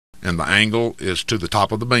and the angle is to the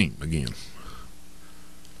top of the beam again.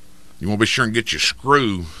 You want to be sure and get your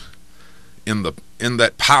screw in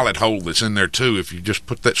that pilot hole that's in there too. If you just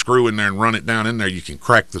put that screw in there and run it down in there, you can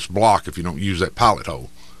crack this block if you don't use that pilot hole.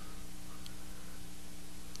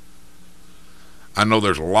 I know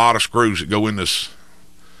there's a lot of screws that go in this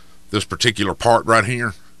particular part right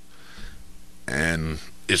here, and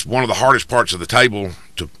it's one of the hardest parts of the table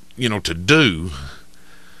to do,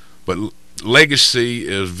 but Legacy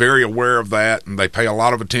is very aware of that, and they pay a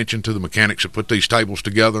lot of attention to the mechanics that put these tables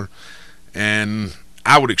together, and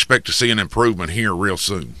I would expect to see an improvement here real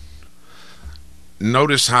soon.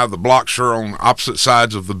 Notice how the blocks are on opposite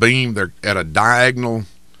sides of the beam. They're at a diagonal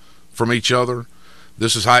from each other.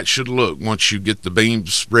 This is how it should look once you get the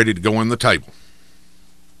beams ready to go in the table.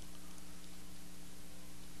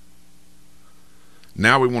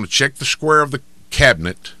 Now we want to check the square of the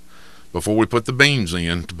cabinet before we put the beams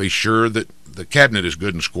in to be sure that the cabinet is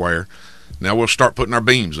good and square. Now we'll start putting our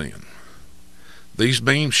beams in. These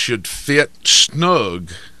beams should fit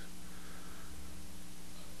snug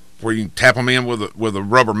where you can tap them in with a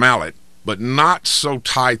rubber mallet, but not so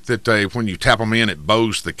tight that when you tap them in, it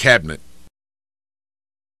bows the cabinet.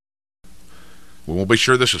 We want to be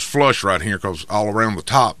sure this is flush right here, because all around the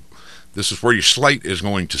top, this is where your slate is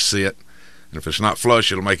going to sit. And if it's not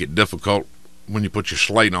flush, it'll make it difficult when you put your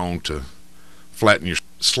slate on to flatten your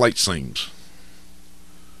slate seams.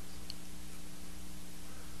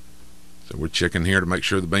 So we're checking here to make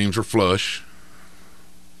sure the beams are flush.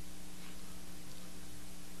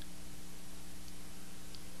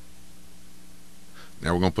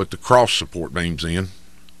 Now we're going to put the cross support beams in.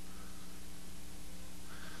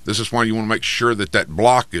 This is why you want to make sure that that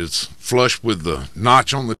block is flush with the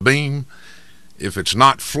notch on the beam. If it's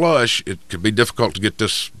not flush, it could be difficult to get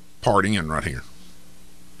this part in right here.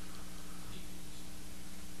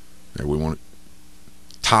 There, we want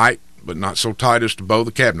it tight, but not so tight as to bow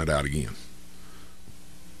the cabinet out again.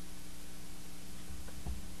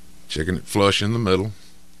 Checking it flush in the middle.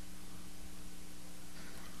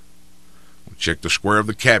 Check the square of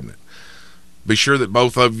the cabinet. Be sure that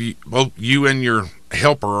both you and your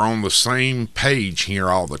helper are on the same page here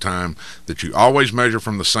all the time, that you always measure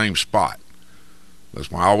from the same spot.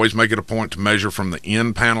 That's why I always make it a point to measure from the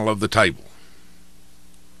end panel of the table.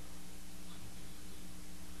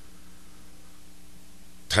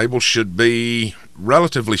 Table should be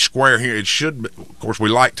relatively square here. It should be, of course, we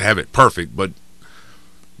like to have it perfect, but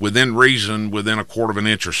within reason, within a quarter of an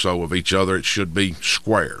inch or so of each other, it should be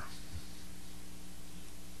square.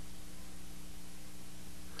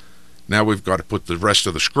 Now we've got to put the rest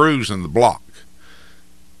of the screws in the block.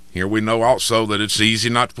 Here we know also that it's easy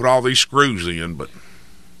not to put all these screws in, but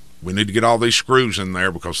we need to get all these screws in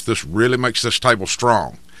there because this really makes this table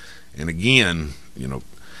strong. And again,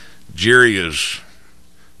 Jerry is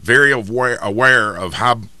very aware of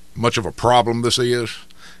how much of a problem this is.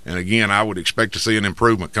 And again, I would expect to see an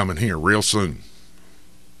improvement coming here real soon.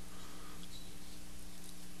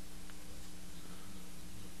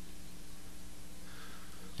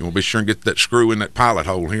 You want to be sure and get that screw in that pilot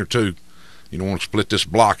hole here too. You don't want to split this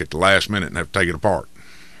block at the last minute and have to take it apart.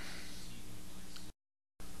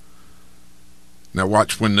 Now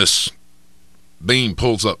watch when this beam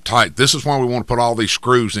pulls up tight. This is why we want to put all these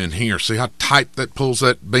screws in here. See how tight that pulls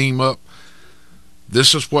that beam up?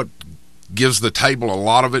 This is what gives the table a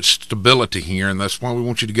lot of its stability here, and that's why we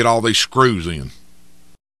want you to get all these screws in.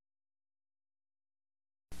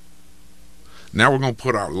 Now we're going to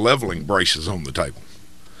put our leveling braces on the table.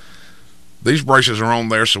 These braces are on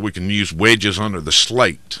there so we can use wedges under the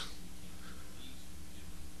slate.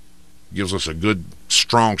 Gives us a good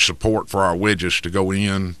strong support for our wedges to go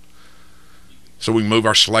in, so we can move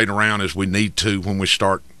our slate around as we need to when we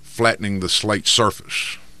start flattening the slate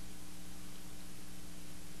surface.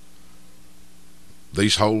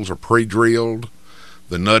 These holes are pre-drilled.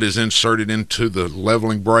 The nut is inserted into the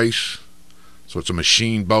leveling brace, so it's a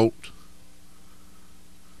machine bolt.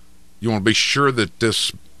 You want to be sure that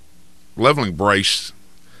this leveling brace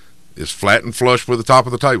is flat and flush with the top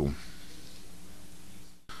of the table.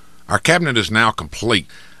 Our cabinet is now complete.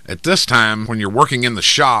 At this time, when you're working in the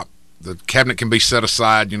shop, the cabinet can be set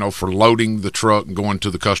aside, for loading the truck and going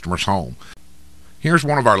to the customer's home. Here's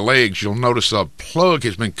one of our legs. You'll notice a plug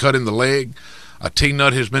has been cut in the leg, a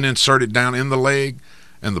T-nut has been inserted down in the leg,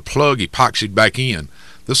 and the plug epoxied back in.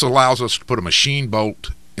 This allows us to put a machine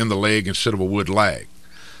bolt in the leg instead of a wood lag.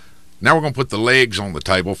 Now we're going to put the legs on the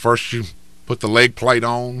table. First you put the leg plate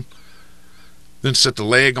on, then set the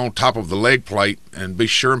leg on top of the leg plate, and be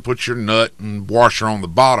sure and put your nut and washer on the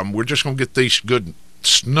bottom. We're just going to get these good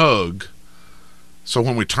snug, so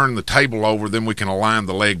when we turn the table over, then we can align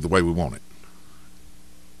the leg the way we want it.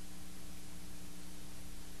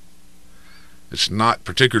 It's not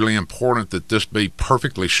particularly important that this be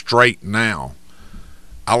perfectly straight now.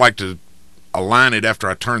 I like to align it after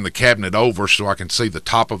I turn the cabinet over so I can see the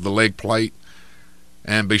top of the leg plate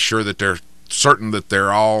and be sure that they're certain that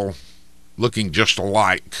they're all looking just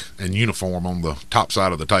alike and uniform on the top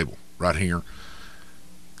side of the table right here.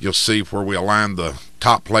 You'll see where we align the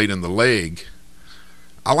top plate and the leg.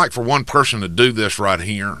 I like for one person to do this right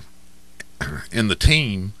here in the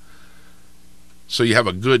team so you have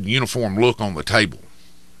a good uniform look on the table.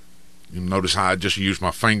 You'll notice how I just use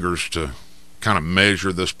my fingers to kind of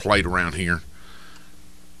measure this plate around here.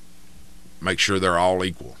 Make sure they're all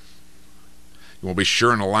equal. You want to be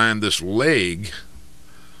sure and align this leg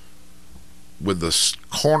with the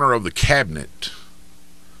corner of the cabinet.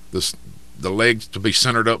 The legs to be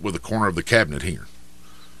centered up with the corner of the cabinet here.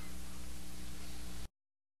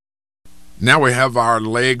 Now we have our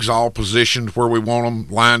legs all positioned where we want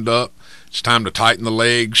them lined up. It's time to tighten the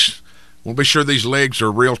legs. We'll be sure these legs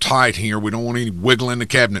are real tight here. We don't want any wiggle in the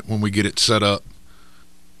cabinet when we get it set up.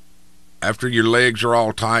 After your legs are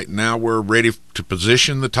all tight, now we're ready to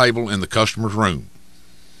position the table in the customer's room.